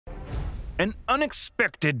an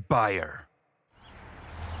unexpected buyer.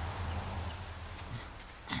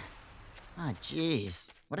 Oh, jeez.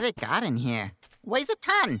 What do they got in here? Weighs a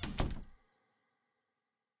ton.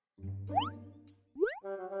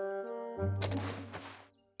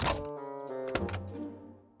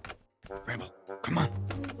 Bramble, come on.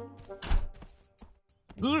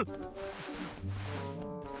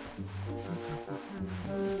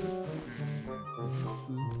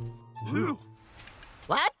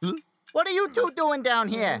 What? What are you two doing down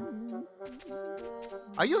here?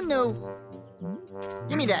 Are you new?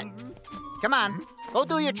 Give me that. Come on, go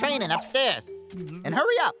do your training upstairs. And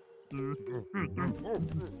hurry up.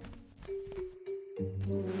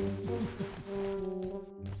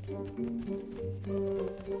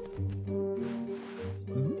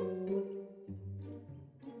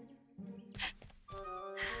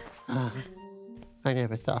 I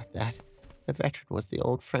never thought that. The veteran was the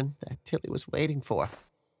old friend that Tilly was waiting for.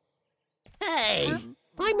 Hey!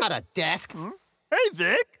 I'm not a desk. Hey,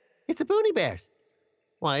 Vick. It's the Boonie Bears.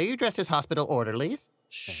 Why are you dressed as hospital orderlies?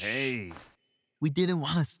 Hey. We didn't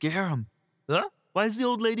want to scare him. Huh? Why is the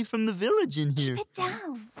old lady from the village in here? Keep it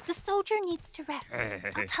down. The soldier needs to rest.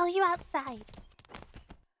 I'll tell you outside.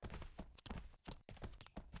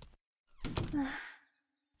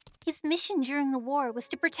 His mission during the war was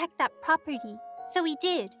to protect that property, so he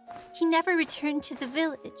did. He never returned to the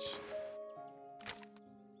village.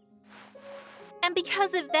 And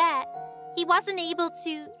because of that, he wasn't able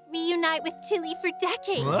to reunite with Tilly for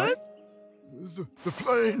decades. What? The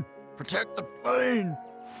plane! Protect the plane!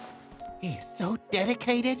 He is so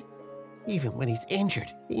dedicated. Even when he's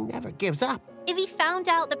injured, he never gives up. If he found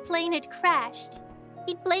out the plane had crashed,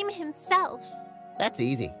 he'd blame himself. That's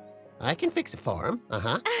easy. I can fix it for him.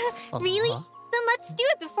 Really? Then let's do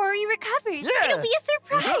it before he recovers. Yeah. It'll be a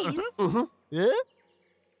surprise. Yeah?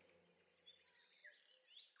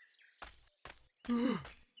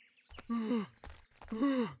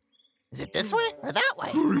 Is it this way or that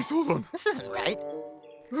way? Maurice, hold on. This isn't right.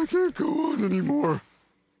 I can't go on anymore.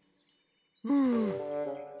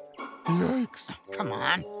 Yikes. Come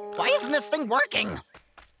on. Why isn't this thing working?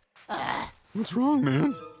 What's wrong,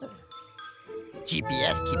 man?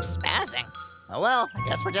 GPS keeps spazzing. Oh well, I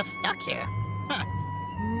guess we're just stuck here.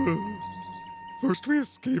 First we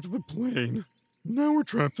escaped the plane. Now we're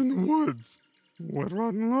trapped in the woods. What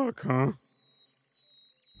rotten luck, huh?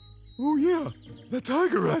 Oh yeah, the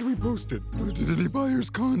tiger ad we posted. Did any buyers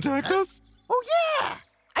contact us? Oh yeah!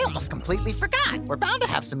 I almost completely forgot. We're bound to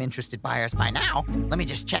have some interested buyers by now. Let me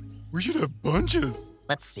just check. We should have bunches.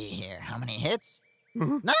 Let's see here. How many hits?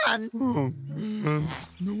 Huh? None. Oh man,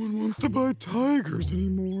 no one wants to buy tigers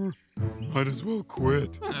anymore. Might as well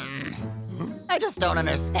quit. I just don't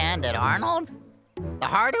understand it, Arnold. The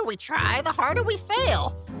harder we try, the harder we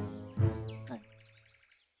fail.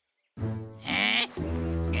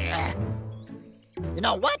 You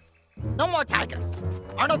know what? No more tigers.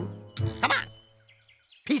 Arnold, come on.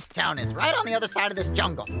 Peacetown is right on the other side of this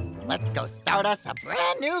jungle. Let's go start us a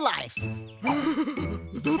brand new life.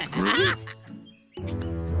 That's great.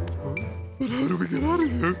 But how do we get out of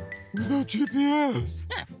here without GPS?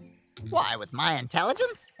 Why, with my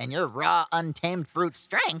intelligence and your raw, untamed brute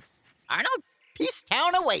strength, Arnold,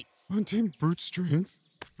 Peacetown awaits. Untamed brute strength?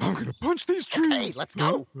 I'm gonna punch these trees. Okay, let's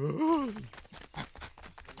go.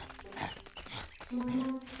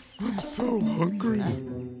 I'm so hungry.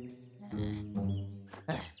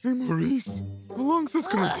 Hey, Maurice, how long's this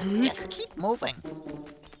gonna take? Just keep moving.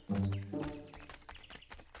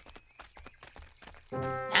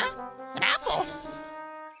 Huh? An apple?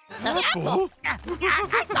 An apple?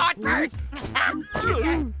 I saw it first.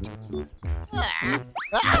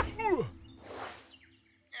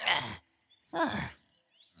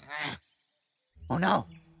 Oh no,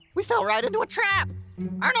 we fell right into a trap.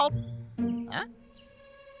 Arnold? Huh?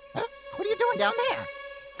 Huh? What are you doing down there?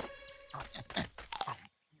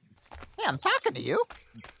 Hey, I'm talking to you.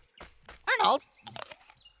 Arnold?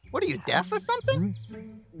 What are you, deaf or something?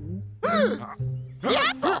 The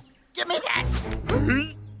apple! Give me that!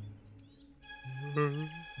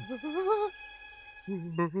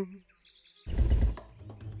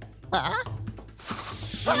 Huh?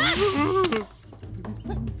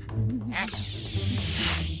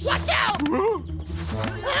 Watch out!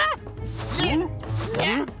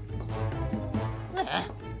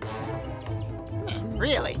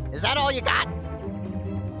 Really? Is that all you got?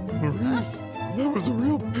 Maurice, that was a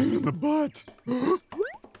real pain in the butt.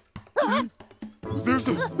 There's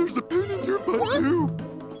a pain in your butt too.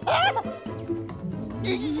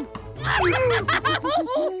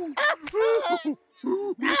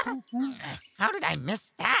 How did I miss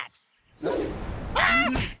that?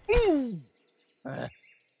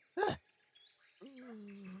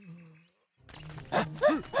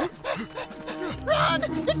 Run!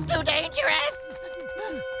 It's too dangerous!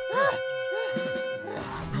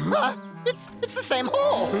 It's the same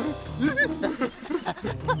hole!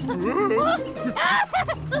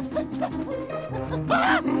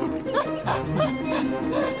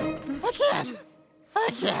 I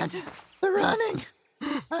can't. The running.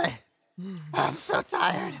 I'm so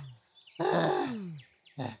tired.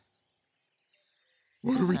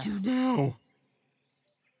 What do we do now?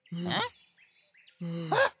 Huh?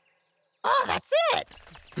 Oh, that's it!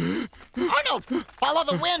 Arnold, follow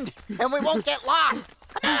the wind, and we won't get lost.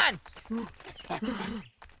 Come on!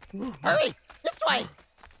 Hurry, this way!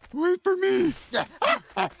 Wait for me!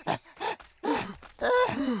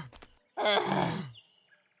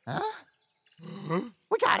 Huh?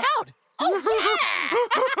 We got out! Oh,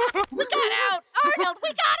 yeah! We got out! Arnold, we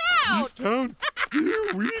got out! East Town,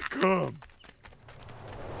 here we come!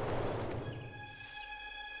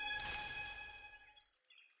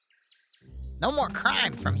 No more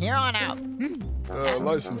crime from here on out.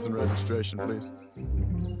 License and registration, please.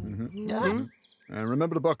 And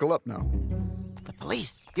remember to buckle up now. The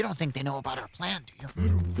police. You don't think they know about our plan, do you? I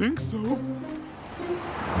don't think so.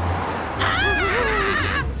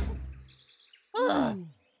 Ah!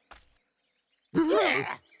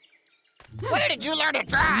 Yeah. Where did you learn to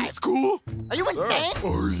drive? School? Are you insane?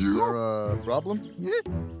 Are Is you? there a problem?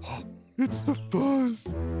 It's the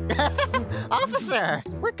fuzz. Officer,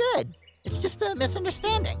 we're good. It's just a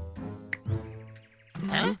misunderstanding.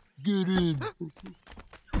 Huh? Get in.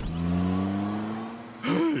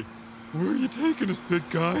 Hey, where are you taking us, big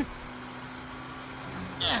guy?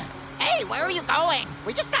 Hey, where are you going?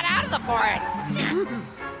 We just got out of the forest.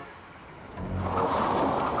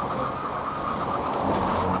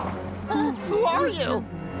 Who are you?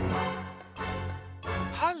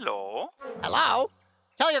 Hello? Hello?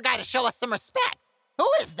 Tell your guy to show us some respect. Who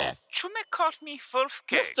is this? You may call me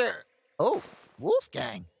Wolfgang. Mr. Oh,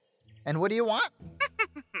 Wolfgang. And what do you want?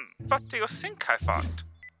 What do you think I want?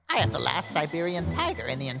 I have the last Siberian tiger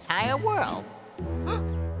in the entire world.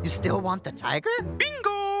 You still want the tiger?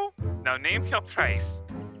 Bingo! Now name your price.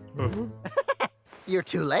 You're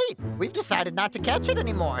too late. We've decided not to catch it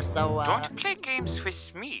anymore, so, Don't play games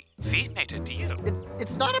with me. We made a deal.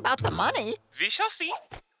 It's not about the money. We shall see.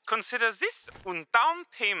 Consider this un down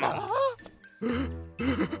payment.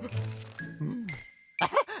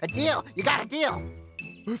 A deal. You got a deal.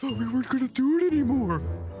 I thought we weren't gonna do it anymore.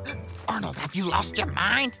 Arnold, have you lost your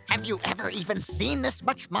mind? Have you ever even seen this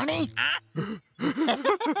much money? Huh?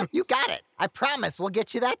 You got it. I promise we'll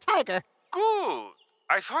get you that tiger. Good.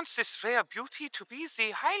 I want this rare beauty to be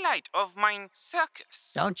the highlight of my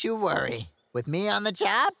circus. Don't you worry. With me on the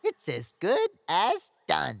job, it's as good as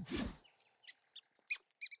done.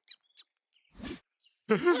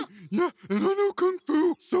 Yeah, and I know Kung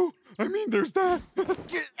Fu, so, I mean, there's that.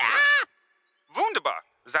 Ah! Wunderbar.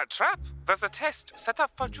 That trap was a test set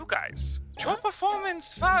up for you guys. Your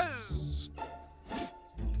performance was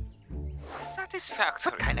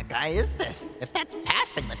satisfactory. What kind of guy is this? If that's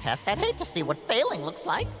passing the test, I'd hate to see what failing looks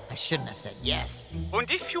like. I shouldn't have said yes. And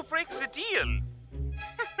if you break the deal,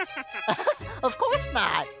 Of course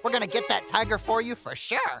not. We're gonna get that tiger for you for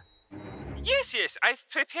sure. yes, I've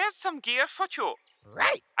prepared some gear for you.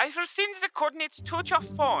 Right. I will send the coordinates to your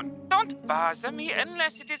phone. Don't bother me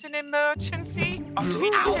unless it is an emergency. Auf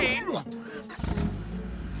Wiedersehen.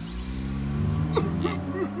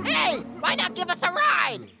 Hey, why not give us a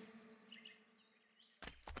ride?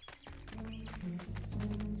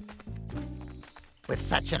 With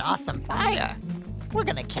such an awesome fire, we're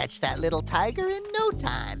gonna catch that little tiger in no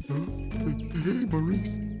time. Hey,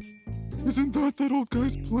 Maurice. Isn't that old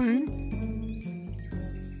guy's plane?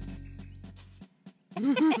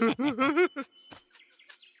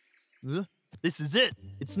 This is it.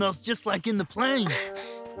 It smells just like in the plane.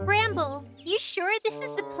 Bramble, you sure this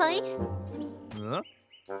is the place? Huh?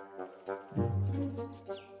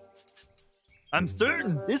 I'm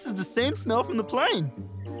certain this is the same smell from the plane.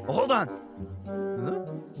 Oh, hold on. Huh?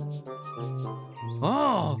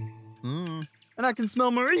 Oh. And I can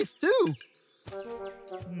smell Maurice, too.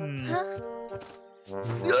 Huh?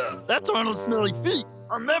 Ugh, that's Arnold's smelly feet.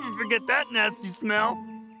 I'll never forget that nasty smell.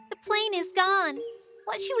 The plane is gone.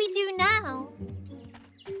 What should we do now?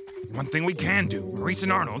 One thing we can do. Maurice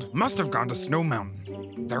and Arnold must have gone to Snow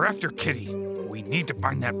Mountain. They're after Kitty. We need to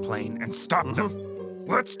find that plane and stop them.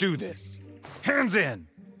 Let's do this. Hands in.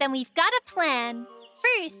 Then we've got a plan.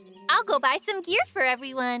 First, I'll go buy some gear for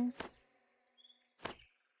everyone.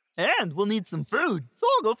 And we'll need some food, so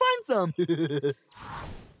I'll go find some.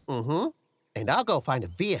 And I'll go find a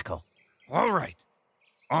vehicle. All right.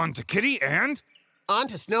 On to Kitty and... On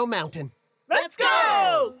to Snow Mountain. Let's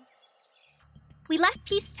go! We left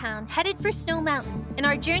Peacetown, headed for Snow Mountain, and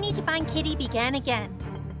our journey to find Kitty began again.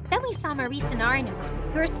 Then we saw Maurice and Arnold,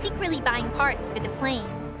 who are secretly buying parts for the plane.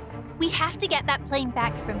 We have to get that plane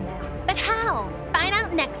back from them. But how? Find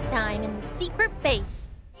out next time in the secret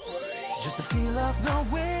base. Just the feel of the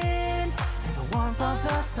wind and the warmth of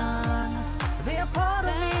the sun. They are part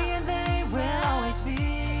of me and they will always be.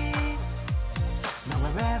 Now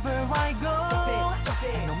wherever I go,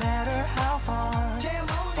 no matter how far,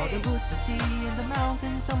 all the roots to see in the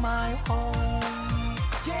mountains are my home.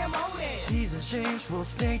 Seasons change, we'll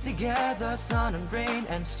stay together, sun and rain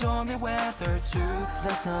and stormy weather too.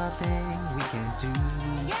 There's nothing we can't do.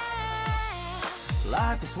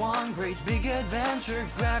 Life is one great big adventure.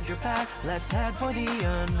 Grab your pack, let's head for the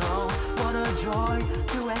unknown. What a joy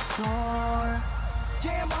to explore.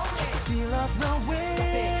 Just the feel of the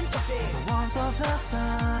wind, the warmth of the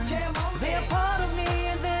sun. They are part of me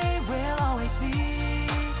and they will always be.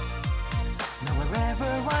 Now wherever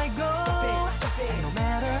I go, no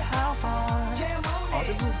matter how far, all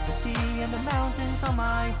the roots to see and the mountains are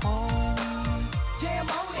my home.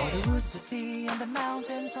 All the roots to see and the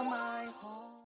mountains are my home.